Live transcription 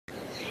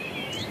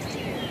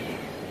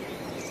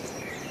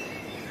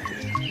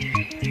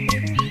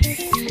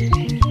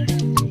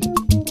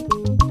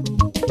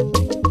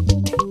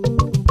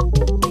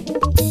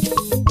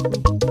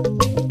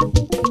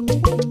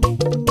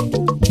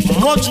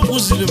Tochukwu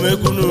zili m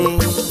egwu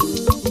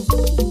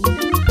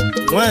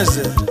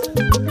Nweze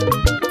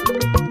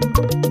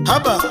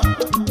haba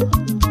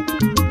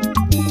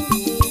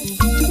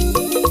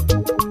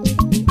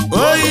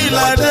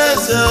oyila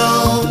deze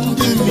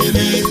ndị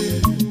mmiri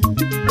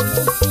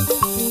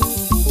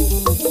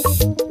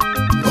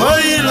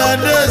oyila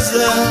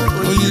deze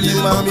oyili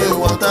mami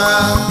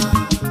wata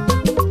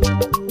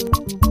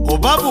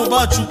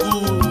ụba Chukwu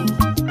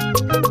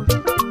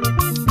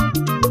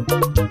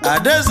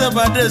adeze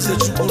badeze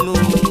Chukwu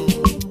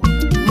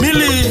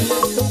Mmili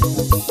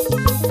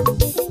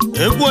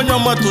egwu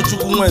Onyeoma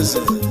Tochukwu Nweze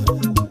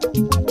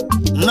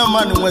nna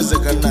mani Nweze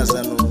ka nna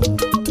azanụ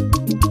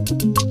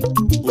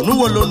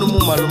unu welo nu mu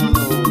malum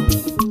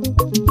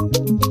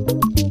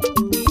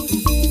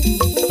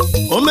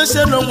o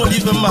mesie no nwere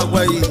ife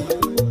magwa yi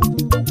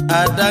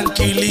ada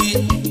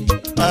nkili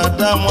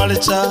ada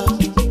mwalicha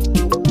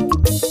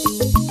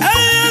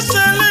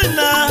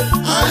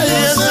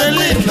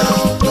Selena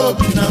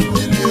obi na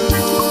Mmili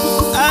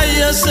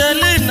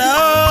Selena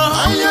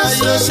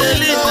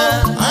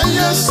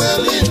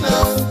Selena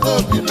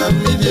obi na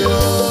Mmili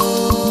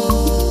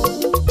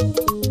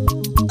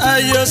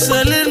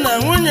Selena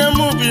nwunye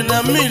m bi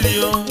na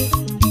Mmili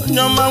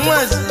Onyeoma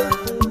Nweze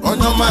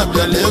Onyeoma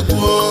bịala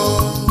egwu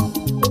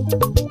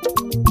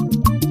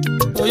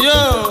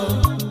oyo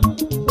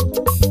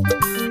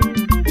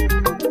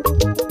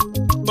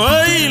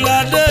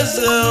oyila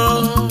deze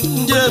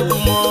ndị egwu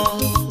m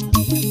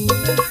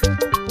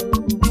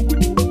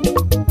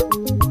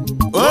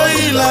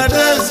oyila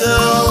deze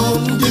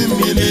ndị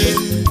Mmili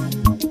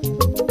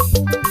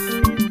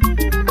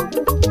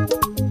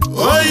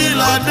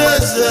oyila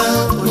deze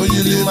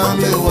oyili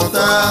mami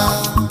wata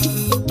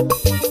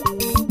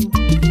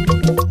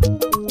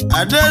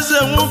adeze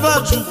nwụba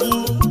Chukwu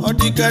ọ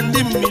dịka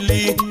ndị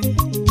Mmili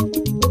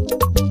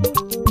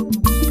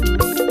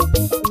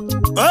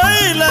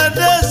oyila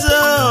deze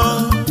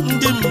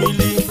ndị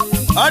Mmili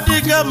ọ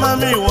dịka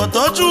mami wata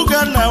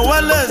Tochukwu na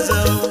waleze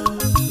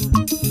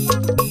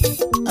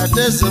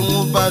adeze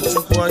nwụba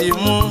Chukwu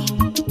imu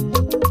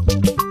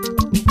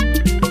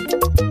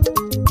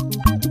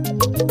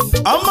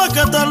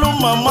amakatalu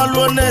mama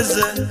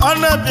luoneze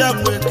ona bia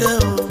kweke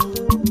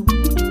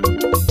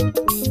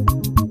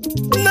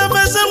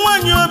nemeze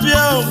nwanyi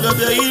obia o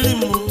gabia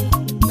ilimu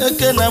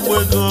eke na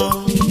gbego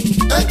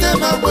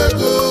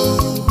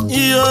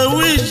iyo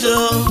wijo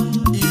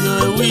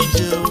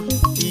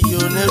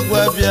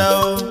negwa bia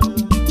o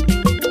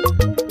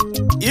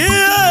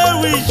iyo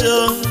wijo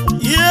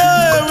iyo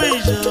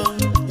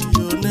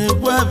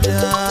negwa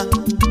bia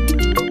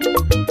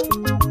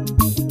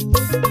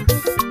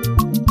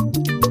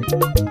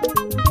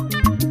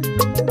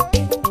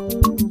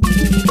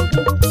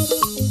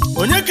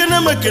onye kene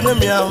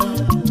m ya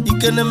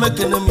ikene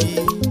mekene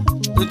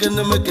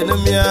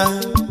m ya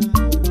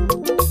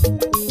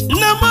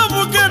nne m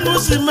bụ kenu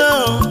si me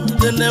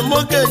kene mo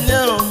kenye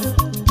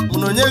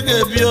mụna onye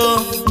ga-ebio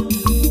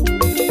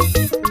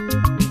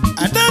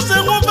adeze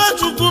nwụba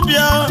Chukwu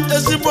bịa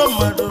ezigbo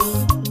mmadụ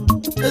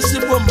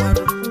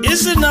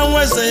isi na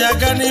Nweze ya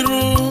ga n'iru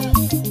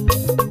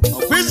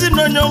ọkwa isi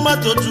na Onyeoma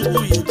Tochukwu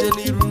ya je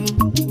n'iru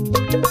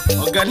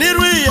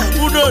ọganiru ya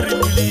kwudo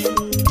Mmili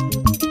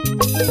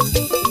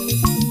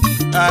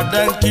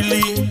ada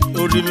nkili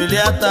orimili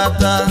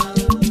atata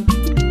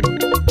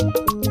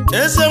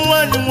eze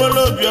nwanyi nwere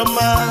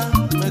obiọma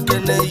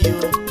mekene yo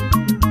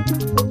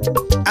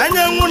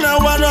anyanwụ na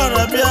wara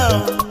ọra bịa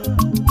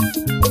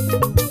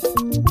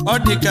ọ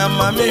dịka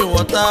mami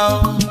wọta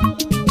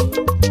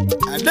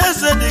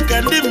adeze dịka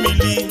ndị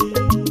Mmili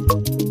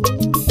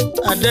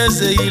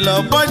adeze yila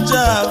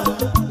ọbọnja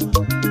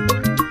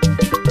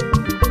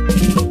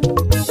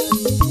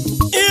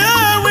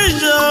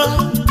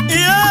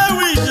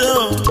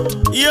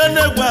iyo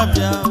negwa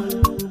bịa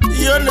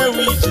iyo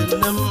newe ije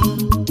nne m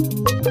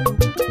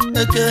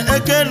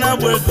eke na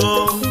gbego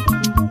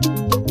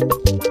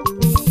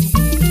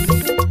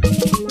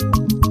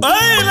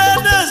oyili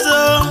adeze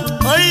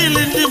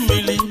oyili ndị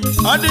Mmili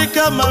ọ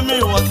dịka mami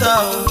wọta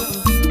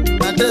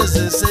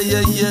adeze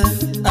seyeye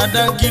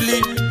ada nkili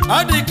ọ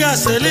dịka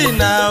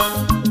Selena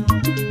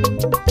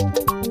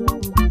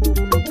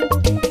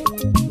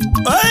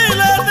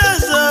oyili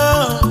adeze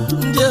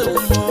ndị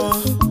egwu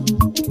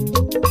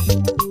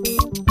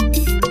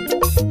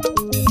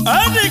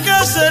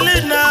adika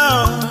Selena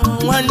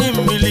Nwanyi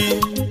Mmili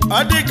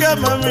adika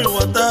mami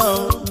wata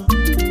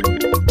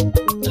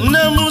nne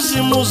m si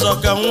m ụzọ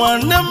ka nwa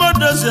nne m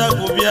dozi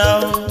agụbịa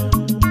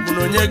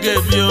mụrụ onye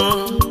ga-ebio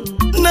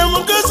nne m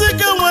gosi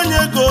ka nwanyị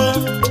ego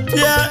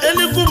bịa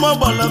elikwu ma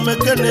gbala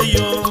mekene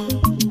yo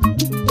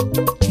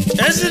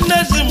ezi nne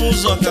di m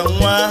ụzọ ka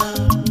nwa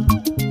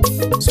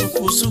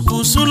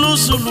suku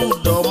sulu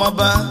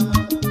dọmaba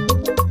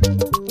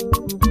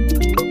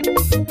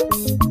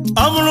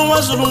amụrụ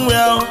nwa zuru nwa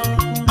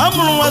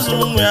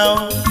ya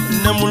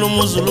nne mụrụ m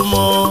zuru m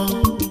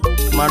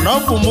mana ọ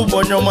bụ mụ bụ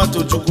Onyeoma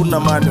Tochukwu na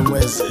mani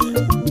nweze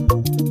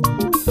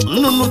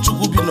nnụnụ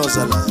Chukwu bi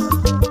n'ọzala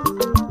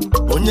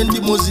onye ndị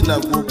mozi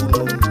na-agwa okwu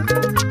n'olu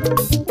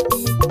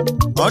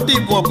ọ dị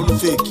bụ ọbụlụ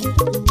feki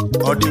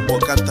ọ dị bụ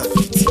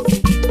counterfeit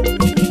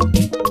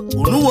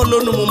unu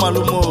wolonu mụ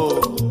malụmụ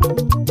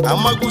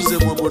Amaguze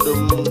bụ obodo m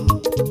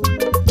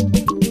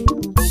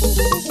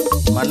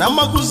mana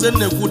Amaguze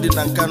nnekwu dị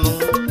na Nkanu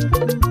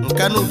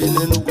dị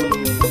n'Enugu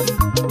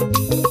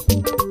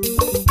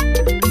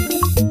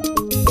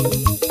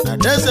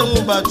Adaeze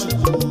Nwụba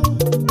Chukwu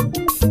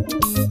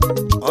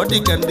ọ dị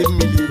ka ndị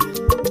Mmili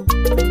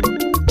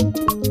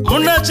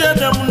muna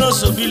chede muno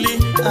sobili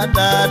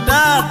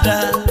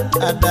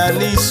ada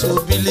ni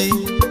sobili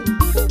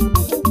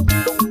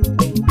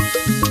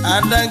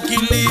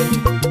adankili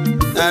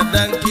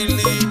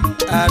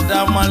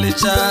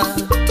adamalicha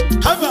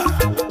haba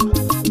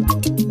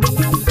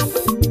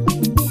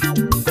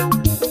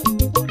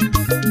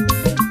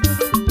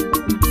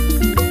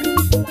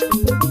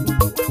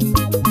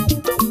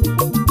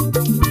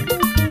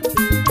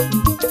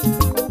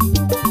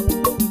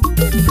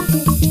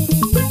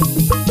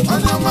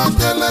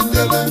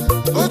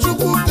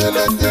Tochukwu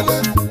kele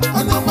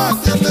Onyeoma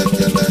kele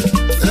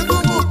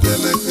Egumu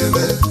kele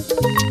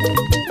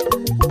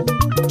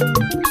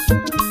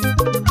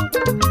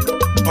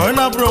onye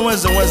na-abụrụ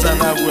nweze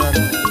na-abụ ya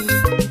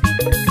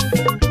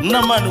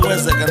nna mmadụ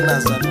nweze ka nna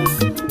aza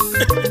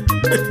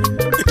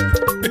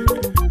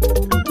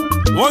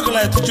nwagala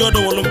etuchi ọdụ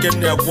wọlụ nke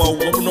ndị akwụ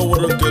ụgwọ bụ na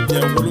wọlụ nke ndị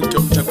wọlụ nke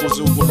m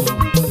takwụzi ụgwọ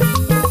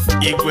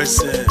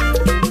igwese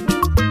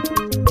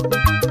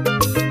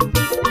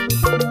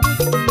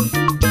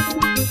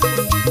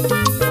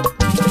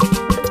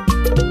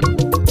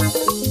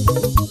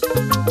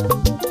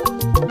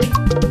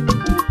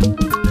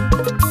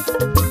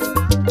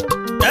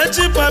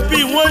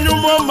papi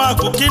Onyeoma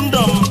ku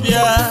kingdom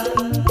bia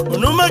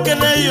onume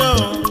kene yo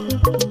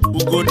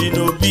ugodi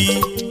n'obi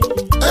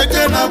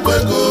eke na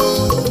gwego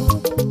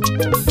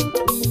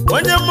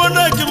onye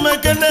mona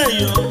kimekene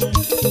yo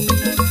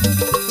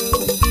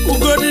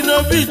ugodi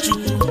n'obi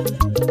Chukwu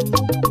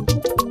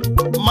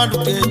mmadụ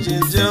ka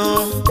ejeje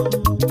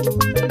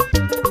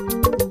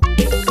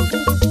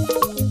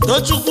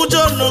Tochukwu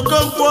John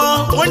Okonkwo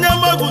onye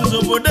Amaguze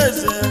obodo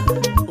eze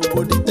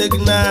obodo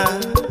Tegna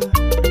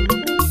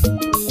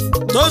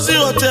Dozi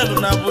Hotel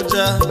na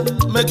Abuja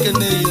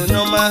mekene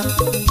Onyeoma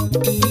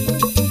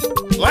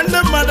nwanne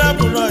mmadụ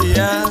abụrụ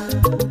ya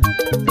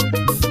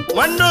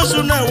nwanne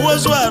ozu na-ewu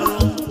ozu arụ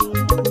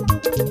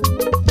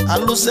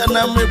alụsịa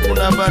na mmegbu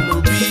na aba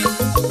n'obi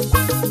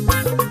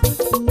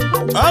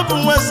ọ bụ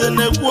nweze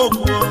na-ekwu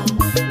okwu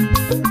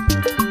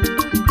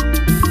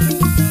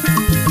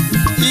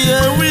ihe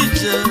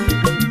wije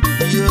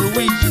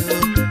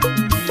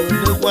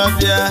olekwa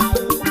bịa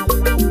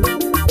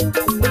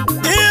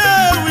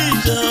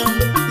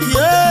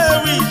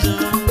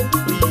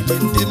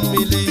ndị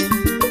Mmili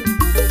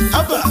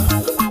aba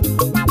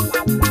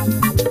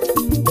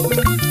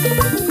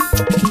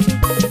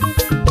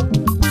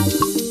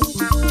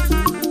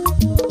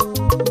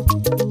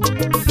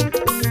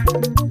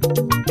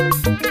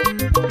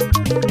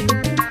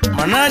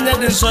mana anya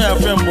dị nsọ ya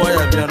fe mgbe ọ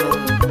ya bịa n'ụlọ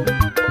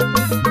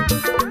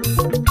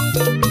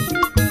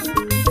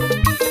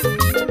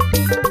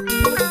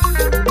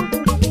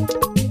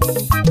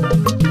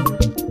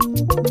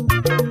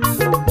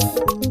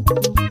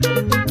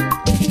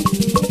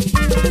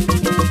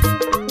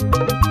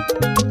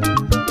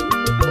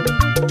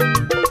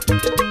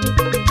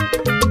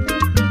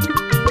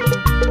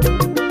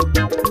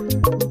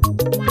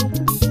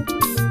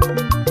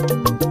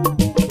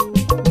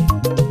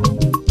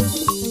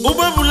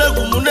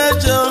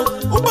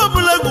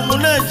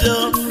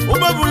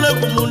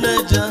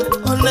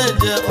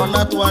oneje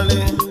onatwali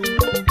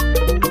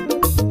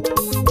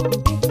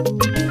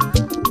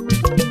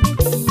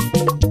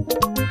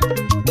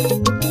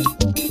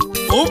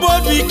ụgbọ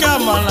bike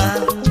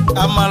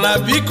amala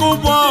bike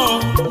ụgbọ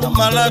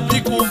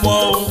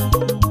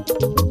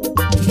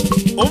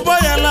ụgbọ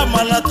ya la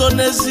amala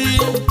tonezi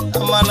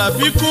amala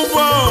bike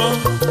ụgbọ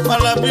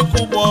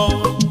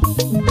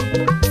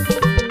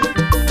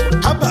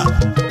aba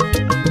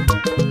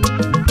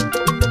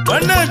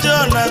oneje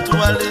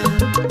onatwali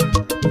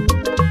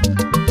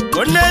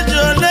oneje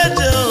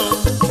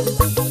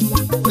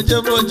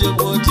ojebo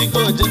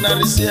tigo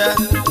jenarisia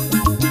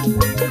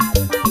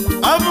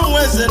abụ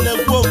nweze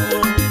na-ekwu okwu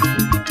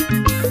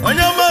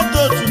Onyeoma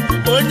Tochukwu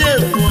bụ onye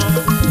ekwu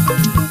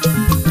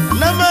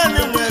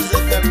nnamani nweze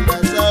ka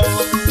nnazao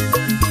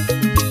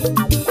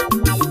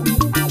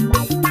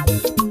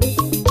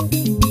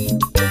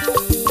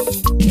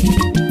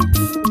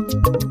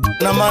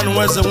nnamani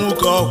nweze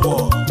nwoke ọkwọ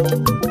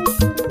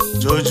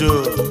Jojo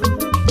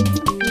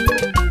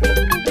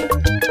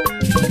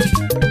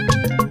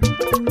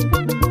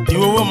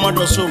iwewe mmadụ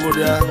ọsọ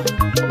obodo ya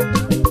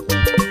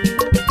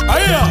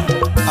ayo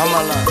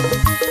amala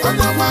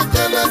Onyeoma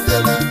kele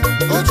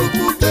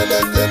Tochukwu kele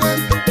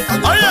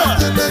ayo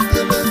kele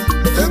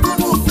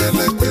Egumu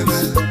kele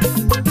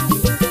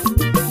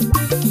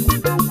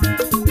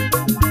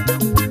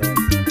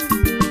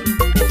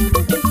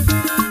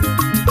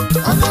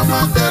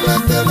ọma kele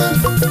kele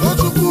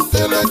Tochukwu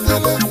kele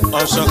kele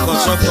ọsọkọ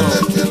sọkọ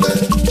kele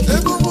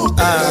egwu m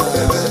kele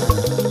kele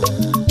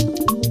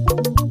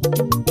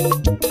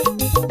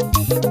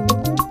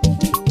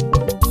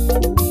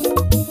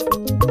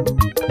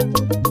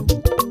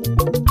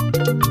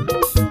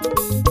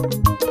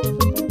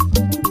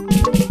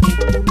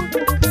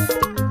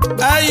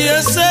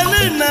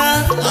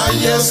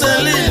Aye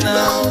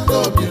Selena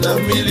obi na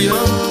mmiri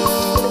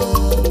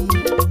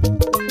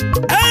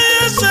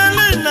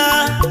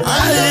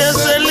Aye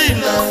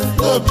Selena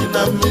obi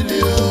na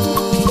mmiri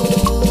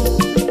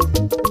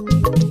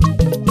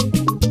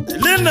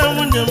Selena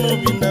nwunye m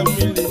obi na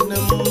mmiri nne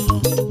m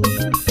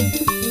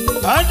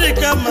ọ dị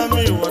ka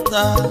mami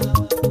wọta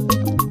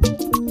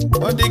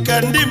ọ dị ka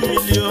ndị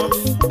mmiri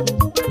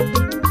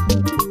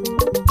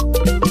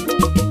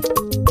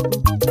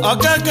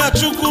Ọgaga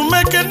Chukwu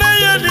mekene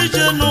ya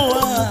dije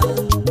n'ụwa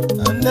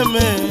nne m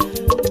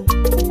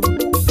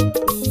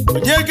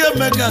onye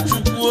ga-eme ka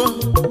Chukwu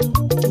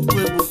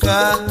ebuka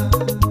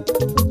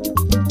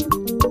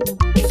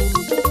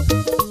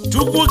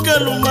Chukwu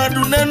kelu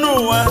mmadụ n'elu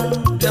ụwa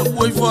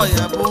bịakwuo ife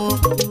ọya bụ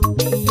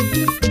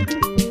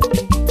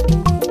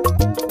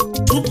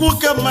Chukwu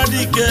ka mmadụ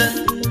ike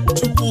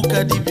Chukwu ka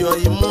dibịa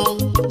ọyịmụ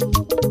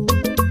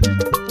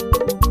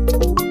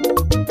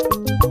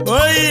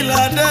oyila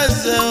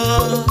adaeze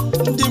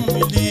ndị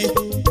mmiri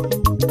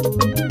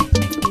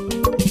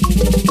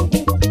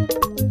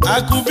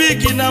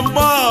akụbigi na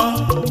mgbọ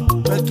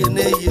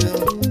mekene ihe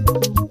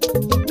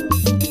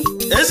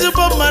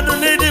ezigbo mmadụ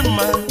n'ịdị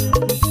mma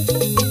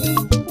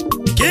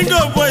King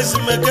of Boys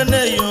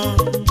mekene yo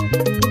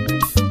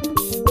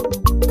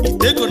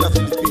itego na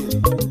Philippines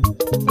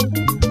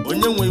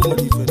onye nwe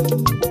nwere ife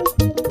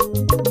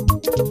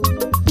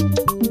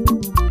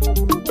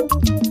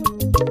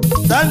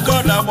Thank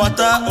God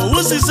agbata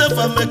owusi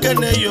sefa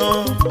mekene yo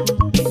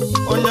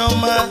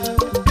Onyeoma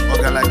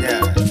ọgaranya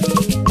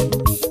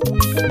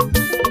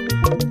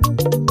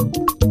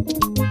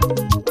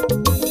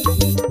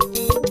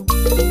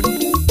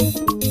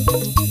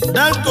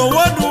Danko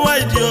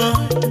worldwide yo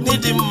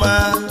n'ịdị mma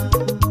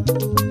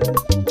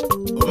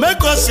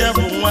omekosia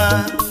bụ nwa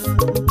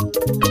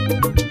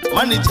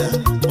manager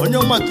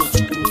Onyeoma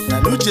Tochukwu na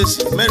New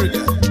Jersey,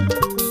 America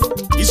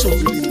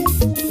isofili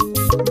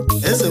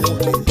eze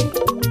nwoke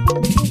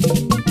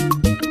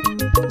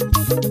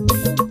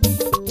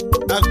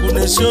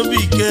Akụnesi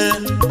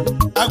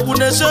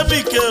obi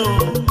ike o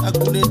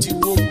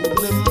akụnetigbu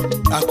okwu nne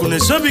m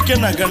Akụnesi obi ike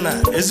na Ghana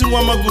ezi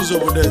nwa maguzo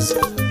obodo eze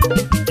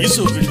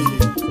isofili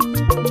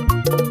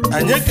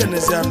anyị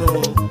ekenezi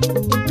anụ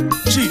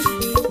Chief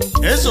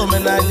eze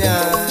omenanya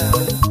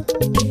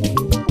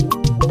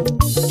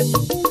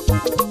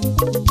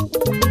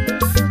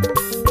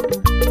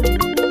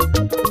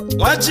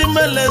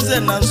Nwachimeleze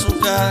na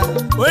Nsụka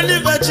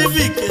Oliver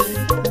Chivike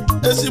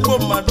ezigbo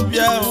mmadụ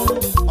bịa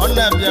ọ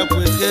na-abịakwa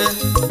eke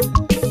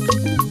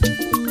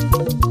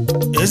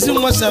ezi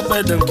nwa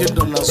Sapedem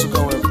Kingdom na Nsụka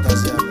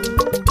wepụtazi ya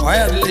ọ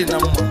ya dịlị na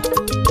mma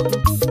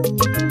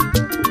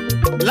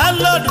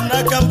landlord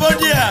na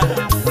Cambodia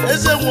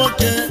eze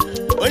nwoke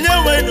onye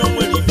nwe na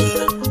nwere ibe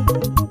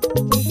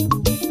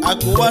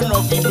akụwa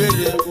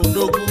n'ọbịgbere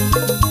odogwu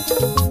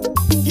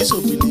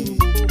isobili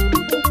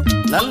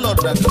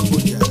landlord na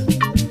Cambodia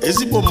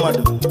ezigbo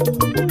mmadụ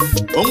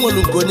o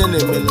nwere nke onye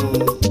na-emenụ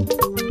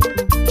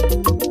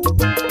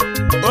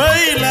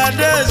oyila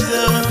adaeze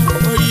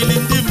oyili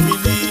ndị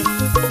mmiri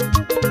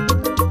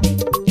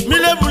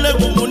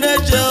milebulegwu mụ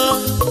na-eje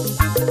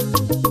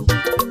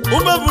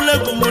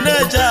umebulegwu mụ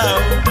na-eje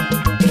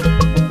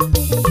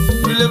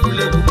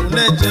milebulegwu mụ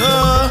na-eje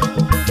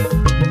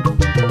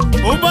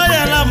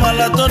ụgbọala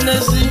amala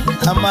tonezi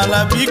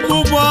amala biko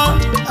ụgbọ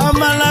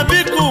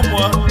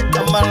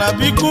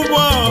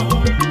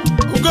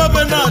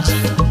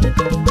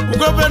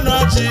ugobe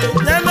n'ọchị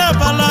ya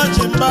na-abala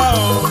ọchị mba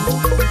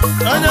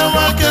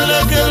Onyeoma kele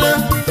kele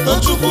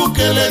Tochukwu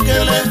kele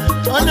kele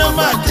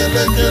Onyeoma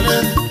kele kele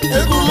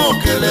egwu m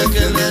kele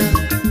kele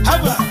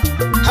haba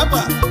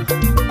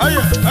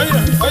oye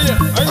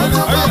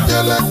Onyeoma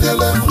kele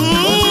kele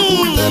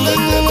Tochukwu kele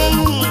kele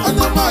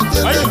Onyeoma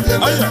kele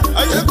kele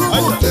egwu m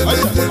kele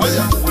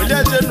kele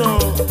welejeno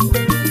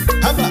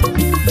haba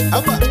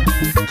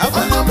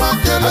Onyeoma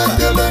kele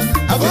kele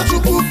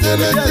Tochukwu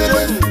kele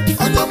kele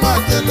Onyeoma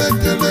kele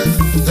kele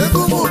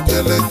egwu m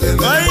kele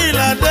kele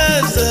oyila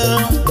adaeze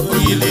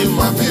oyili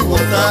mami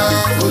wọta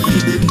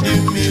oyili ndị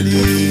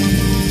mmiri